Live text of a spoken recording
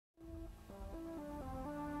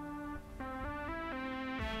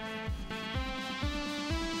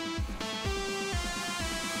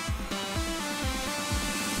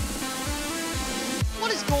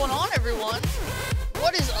going on, everyone?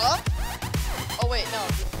 What is up? Oh wait, no,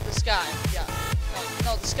 the sky. Yeah,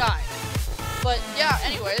 no, the sky. But yeah,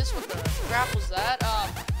 anyways, what the crap was that?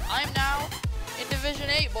 I'm now in Division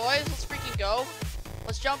 8, boys. Let's freaking go.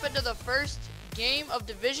 Let's jump into the first game of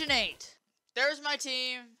Division 8. There's my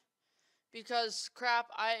team. Because crap,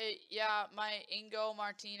 my Ingo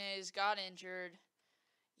Martinez got injured.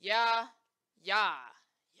 Yes.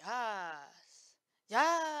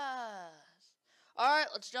 Alright,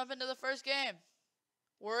 let's jump into the first game.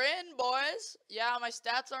 We're in, boys. Yeah, my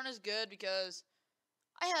stats aren't as good because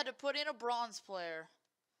I had to put in a bronze player.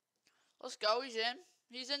 Let's go, he's in.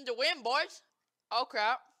 He's in to win, boys. Oh,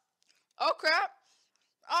 crap. Oh, crap.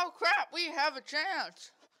 Oh, crap, we have a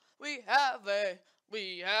chance. We have a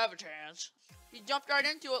chance. He jumped right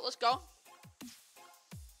into it. Let's go.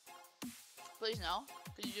 Please no.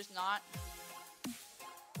 Could you just not?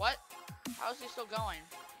 What? How is he still going?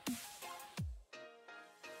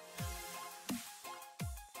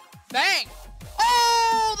 Bang!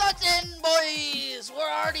 Oh, that's in, boys. We're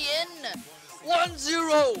already in.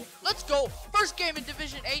 1-0. Let's go. First game in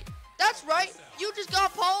Division 8. That's right. You just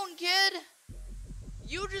got pwned, kid.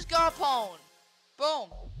 You just got pwned. Boom.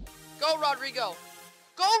 Go, Rodrigo.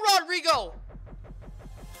 Go, Rodrigo.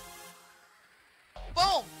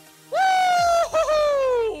 Boom.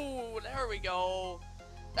 Woo! There we go.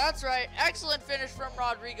 That's right. Excellent finish from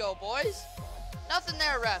Rodrigo, boys. Nothing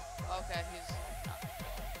there, ref. Okay, he's...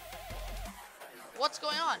 What's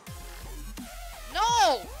going on?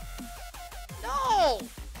 No! No!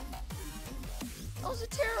 That was a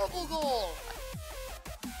terrible goal.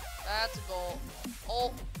 That's a goal.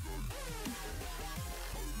 Oh.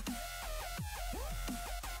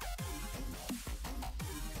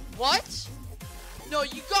 What? No,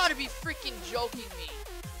 you gotta be freaking joking me.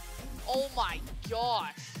 Oh my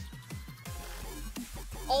gosh.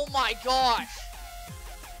 Oh my gosh.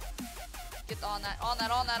 Get on that.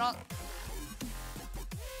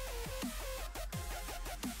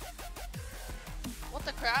 What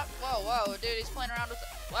the crap? Whoa, dude, he's playing around with the...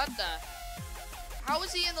 What the? How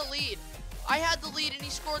is he in the lead? I had the lead and he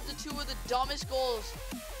scored the two of the dumbest goals.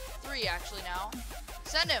 3 actually now.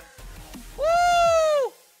 Send him.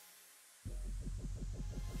 Woo!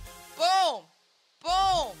 Boom!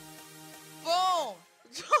 Boom! Boom!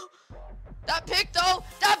 That pick though!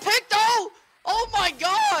 That pick though! Oh my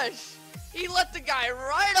gosh! He let the guy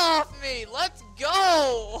right off me! Let's go!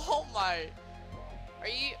 Oh my...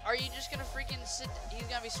 Are you just gonna freaking sit? He's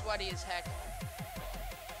gonna be sweaty as heck.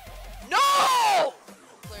 No!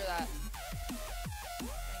 Clear that.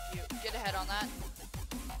 Thank you. Get ahead on that.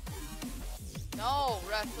 No,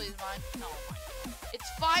 ref, please mine. No, mine. It's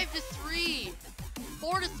 5-3.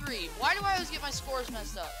 4-3. Why do I always get my scores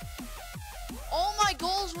messed up? All my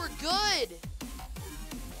goals were good.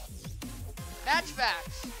 Match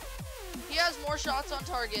facts. He has more shots on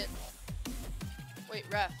target. Wait,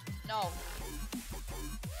 ref. No.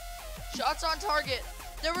 Shots on target.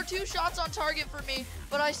 There were 2 shots on target for me,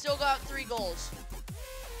 but I still got 3 goals.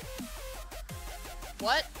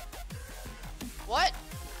 What? What?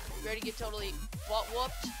 You ready to get totally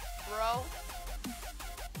whooped, bro?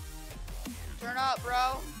 Turn up,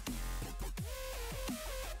 bro.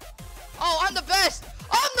 Oh, I'm the best!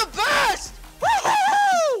 I'm the best!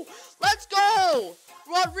 Woohoo! Let's go!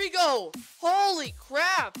 Rodrigo! Holy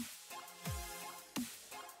crap!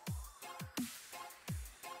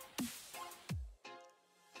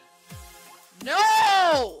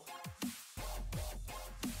 No!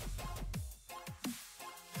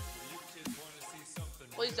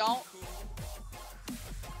 Please don't.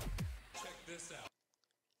 Check this out.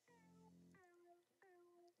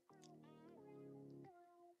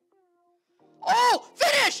 Oh!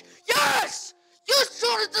 Finish! Yes! You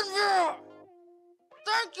shot it in there!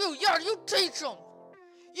 Thank you! Yeah, you teach him!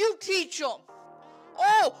 You teach him!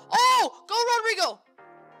 Oh! Oh! Go, Rodrigo!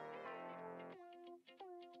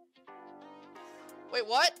 Wait,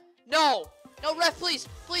 what? No! No, ref, please!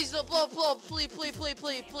 Please, no, blow,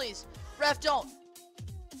 please! Ref, don't!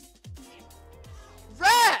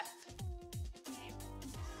 Ref!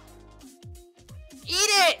 Eat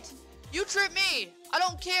it! You trip me! I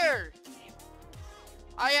don't care!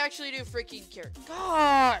 I actually do freaking care.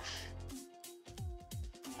 Gosh!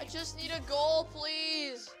 I just need a goal,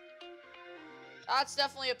 please! That's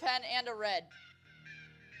definitely a pen and a red.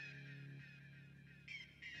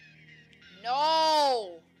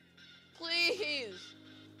 No! Please!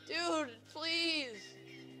 Dude, please!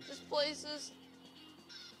 Just place this.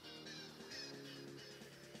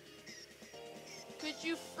 Could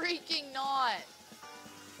you freaking not?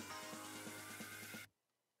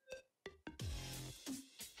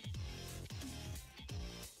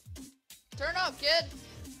 Turn up, kid!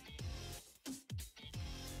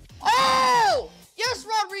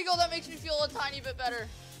 me feel a tiny bit better.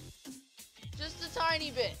 Just a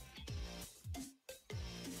tiny bit.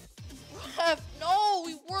 Ref, no,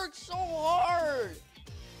 we worked so hard.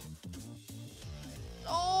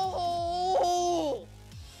 No.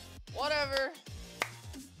 Whatever.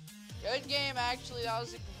 Good game, actually. That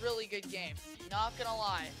was a really good game. Not gonna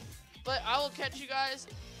lie. But I will catch you guys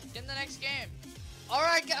in the next game.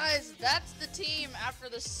 Alright, guys. That's the team after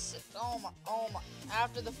the...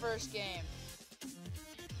 after the first game.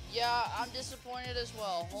 Yeah, I'm disappointed as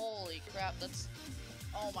well. Holy crap, that's...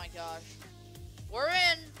 Oh my gosh. We're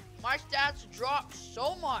in. My stats dropped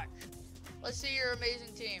so much. Let's see your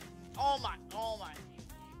amazing team. Oh my.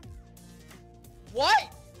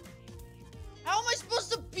 What? How am I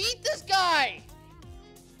supposed to beat this guy?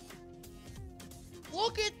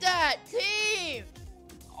 Look at that team.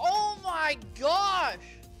 Oh my gosh.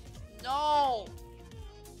 No.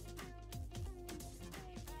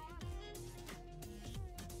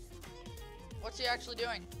 What's he actually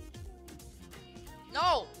doing?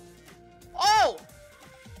 No. Oh.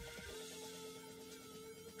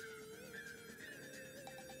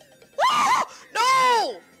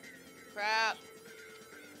 No. Crap.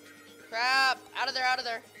 Crap. Out of there, out of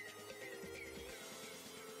there.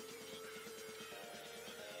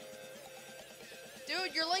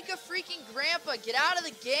 Dude, you're like a freaking grandpa. Get out of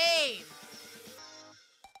the game.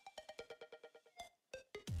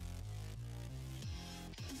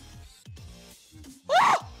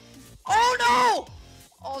 Oh! Oh no!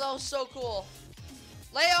 Oh, that was so cool.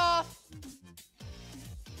 Lay off.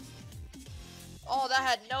 Oh, that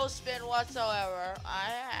had no spin whatsoever.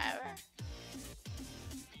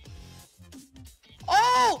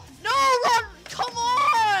 Oh! No, Rod! Come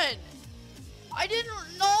on! I didn't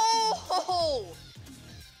know!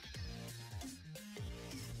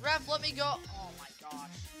 Ref, let me go. Oh my gosh.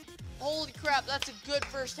 Holy crap, that's a good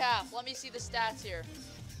first half. Let me see the stats here.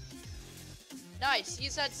 Nice.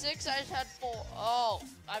 He's had 6, I've had 4. Oh,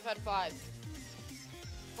 I've had 5.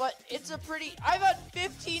 But it's a pretty... I've had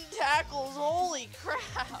 15 tackles. Holy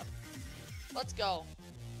crap. Let's go.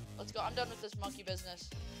 Let's go. I'm done with this monkey business.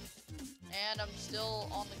 And I'm still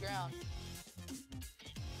on the ground.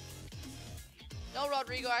 No,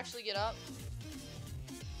 Rodrigo, actually get up.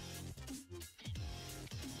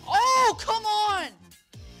 Oh, come on!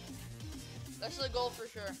 That's the goal for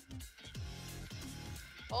sure.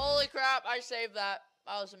 Holy crap, I saved that.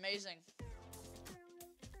 That was amazing.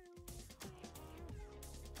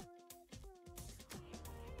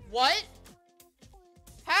 What?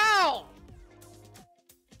 How?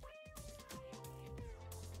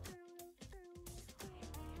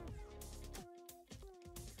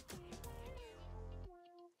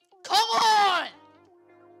 Come on!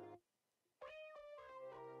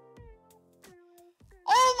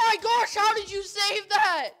 Oh my gosh, how did you save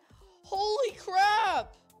that? Holy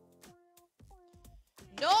crap!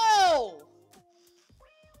 No!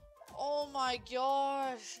 Oh my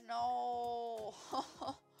gosh, no.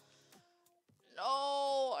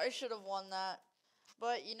 No, I should have won that.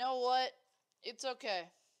 But you know what? It's okay.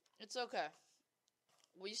 It's okay.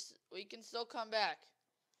 We can still come back.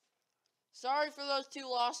 Sorry for those 2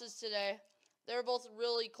 losses today. They were both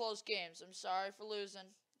really close games. I'm sorry for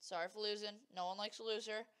losing. Sorry for losing. No one likes a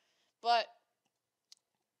loser. But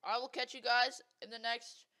I will catch you guys in the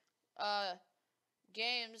next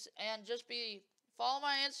games. And just follow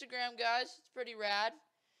my Instagram, guys. It's pretty rad.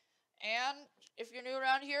 And if you're new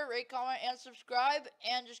around here, rate, comment, and subscribe.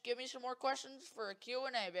 And just give me some more questions for a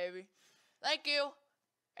Q&A, baby. Thank you.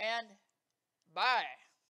 And bye.